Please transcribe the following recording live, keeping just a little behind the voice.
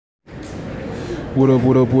What up,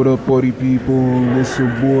 party people? It's your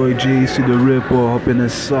boy JC the Ripper up in the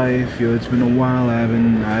scythe. Yo, it's been a while. I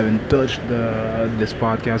haven't touched this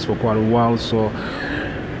podcast for quite a while, so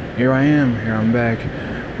here I am. Here I'm back.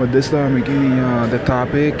 But this time again, the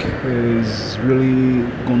topic is really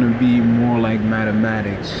gonna be more like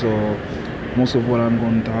mathematics. So most of what I'm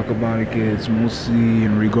going to talk about is mostly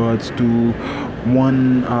in regards to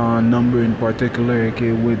one number in particular,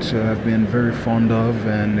 okay, which I've been very fond of,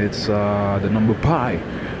 and it's the number pi,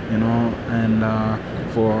 and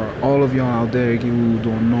for all of y'all out there, okay, who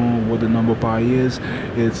don't know what the number pi is,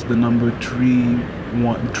 it's the number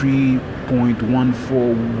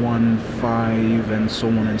 3.1415 and so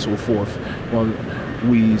on and so forth. Well,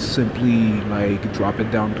 we simply like drop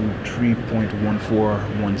it down to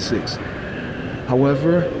 3.1416.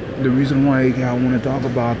 However, the reason why I want to talk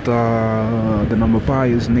about the number pi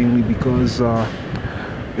is namely because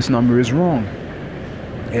this number is wrong.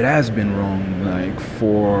 It has been wrong, like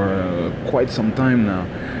for quite some time now.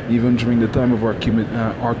 Even during the time of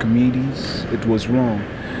Archimedes, it was wrong,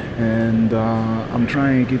 and I'm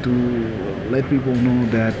trying to let people know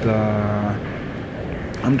that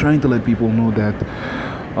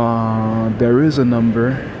there is a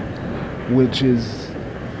number which is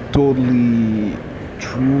totally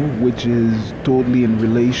true, which is totally in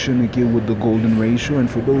relation again with the golden ratio. And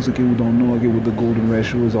for those again who don't know again what the golden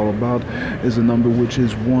ratio is all about, is a number which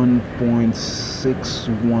is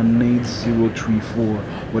 1.618034,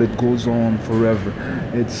 but it goes on forever.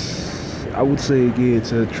 I would say again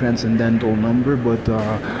it's a transcendental number, but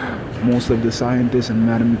most of the scientists and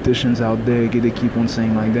mathematicians out there, okay, they keep on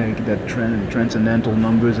saying like that transcendental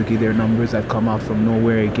numbers, okay, they're numbers that come out from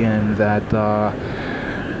nowhere again, that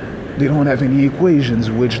they don't have any equations,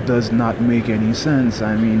 which does not make any sense.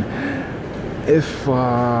 I mean, if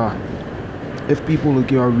people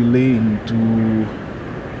are relating to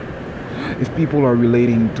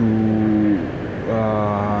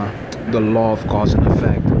the law of cause and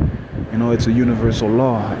effect, it's a universal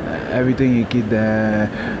law. Everything that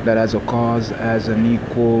has a cause has an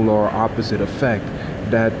equal or opposite effect.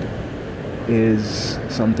 That is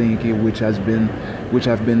something which have been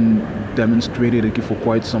demonstrated for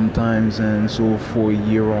quite some times, and so for a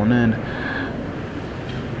year on end.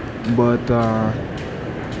 But the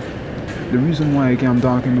reason why I'm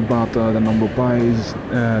talking about the number pi is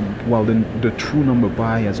the true number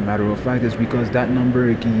pi, as a matter of fact, is because that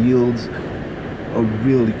number yields a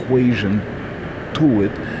real equation to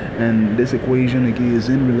it, and this equation is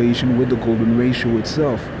in relation with the golden ratio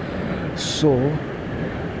itself. So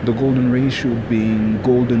the golden ratio being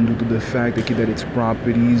golden due to the fact that its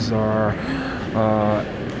properties are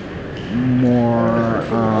more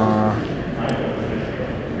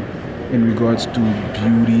in regards to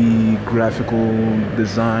beauty, graphical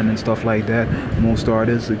design and stuff like that. Most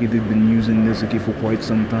artists, they've been using this for quite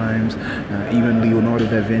some time. Even Leonardo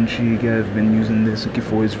da Vinci has been using this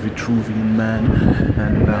for his Vitruvian Man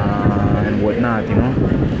and whatnot,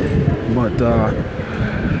 But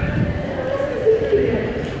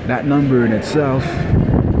that number in itself,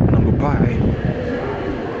 number pi,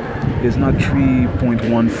 is not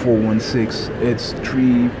 3.1416, it's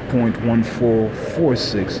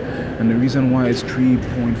 3.1446. And the reason why it's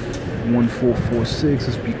 3.1446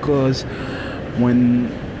 is because when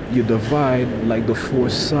you divide like the four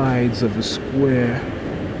sides of a square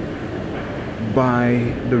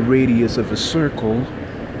by the radius of a circle,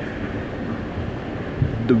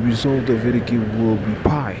 the result of it will be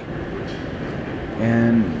pi.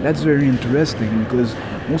 And that's very interesting because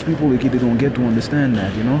most people they don't get to understand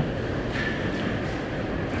that,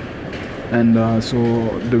 And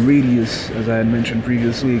so the radius, as I had mentioned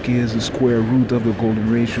previously, is the square root of the golden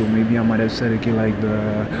ratio. Maybe I might have said like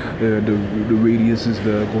the radius is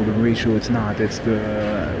the golden ratio. It's not. It's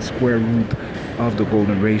the square root of the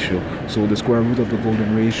golden ratio. So the square root of the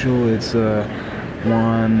golden ratio, it's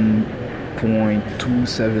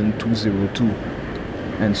 1.27202.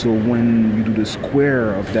 And so when you do the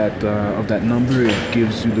square of that number, it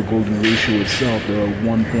gives you the golden ratio itself, the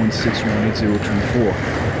 1.618034.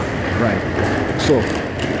 Right. So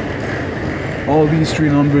all these three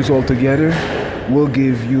numbers all together will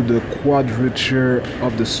give you the quadrature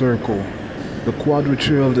of the circle. The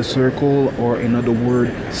quadrature of the circle, or in other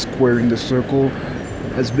words, squaring the circle,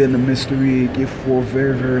 has been a mystery for a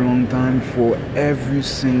very, very long time for every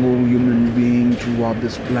single human being throughout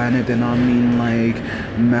this planet. And I mean like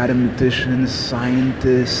mathematicians,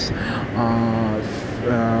 scientists,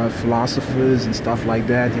 philosophers and stuff like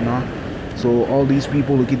that, So all these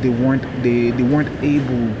people, they weren't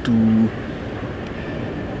able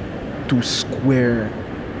to square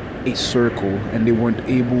a circle, and they weren't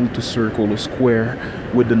able to circle a square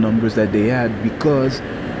with the numbers that they had, because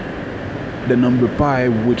the number pi,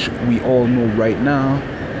 which we all know right now,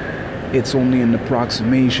 it's only an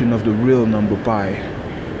approximation of the real number pi.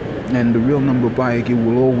 And the real number pi, it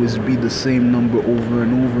will always be the same number over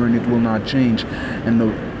and over, and it will not change. And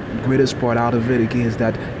the greatest part out of it, is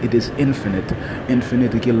that it is infinite.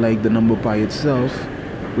 Infinite, like the number pi itself,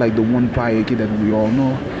 like the 1 pi, that we all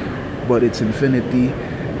know. But its infinity,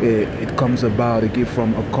 it comes about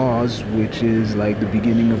from a cause, which is like the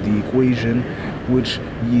beginning of the equation, which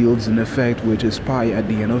yields an effect, which is pi at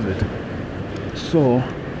the end of it. So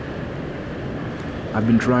I've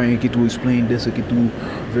been trying to explain this to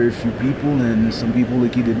very few people, and some people they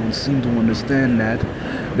don't seem to understand that.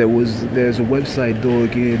 There's a website though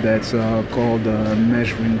that's called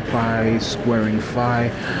Measuring Pi Squaring Phi,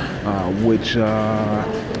 which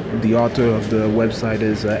the author of the website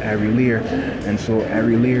is Ari Lear. And so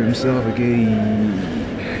Ari Lear himself, he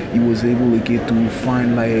was able to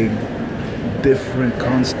find like different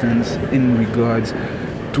constants in regards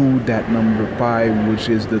to that number pi, which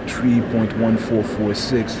is the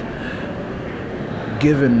 3.1446.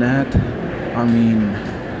 Given that, I mean,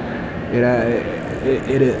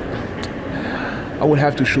 I would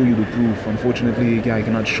have to show you the proof. Unfortunately, I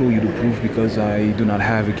cannot show you the proof because I do not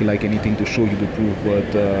have anything to show you the proof.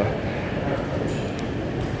 But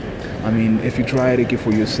I mean, if you try it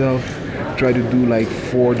for yourself, try to do like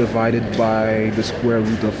 4 divided by the square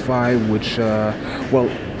root of 5, which well,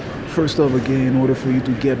 first off, in order for you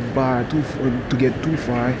to get 2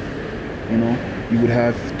 phi, you would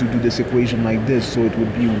have to do this equation like this. So it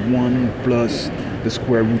would be 1 plus the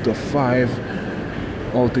square root of 5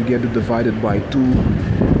 altogether divided by 2.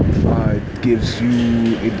 It gives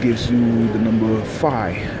you the number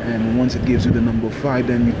phi, and once it gives you the number phi,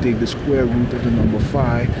 then you take the square root of the number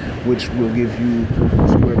phi, which will give you the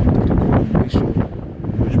square root of the Coulomb ratio,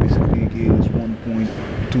 which basically gives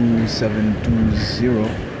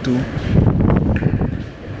 1.27202.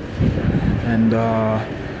 And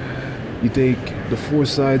you take the 4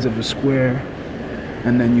 sides of the square,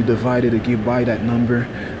 and then you divide it by that number,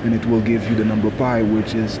 and it will give you the number pi,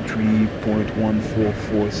 which is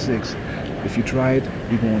 3.1446. If you try it,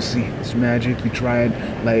 you're gonna see it's magic. You try it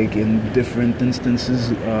like in different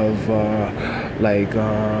instances of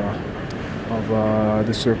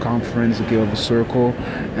the circumference of a circle,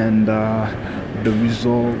 and the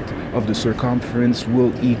result of the circumference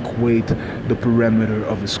will equate the perimeter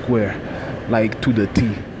of a square, like to the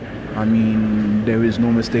T. I mean, there is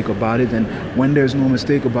no mistake about it. And when there's no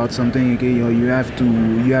mistake about something, you have to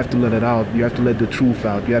let it out. You have to let the truth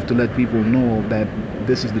out. You have to let people know that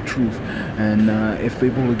this is the truth. And if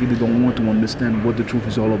people don't want to understand what the truth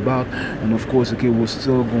is all about, and of course, we're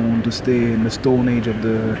still going to stay in the stone age of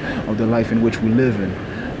the life in which we live in.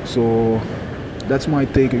 So that's my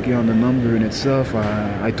take on the number in itself.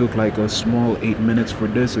 I took like a small 8 minutes for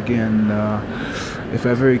this again. If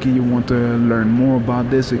ever you want to learn more about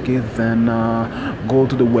this, then go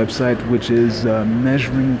to the website, which is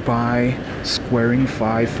Measuring Pi Squaring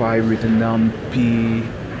Phi written down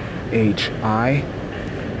PHI.com.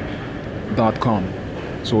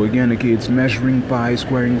 So again, it's Measuring Pi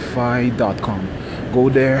Squaring Phi.com. Go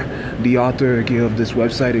there. The author of this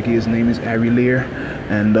website, his name is Ari Lear,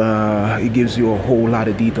 and he gives you a whole lot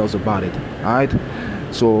of details about it. Alright,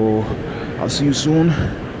 so I'll see you soon.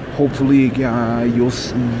 Hopefully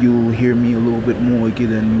you'll hear me a little bit more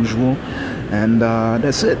than usual, and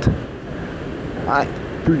that's it. Alright,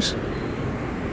 peace.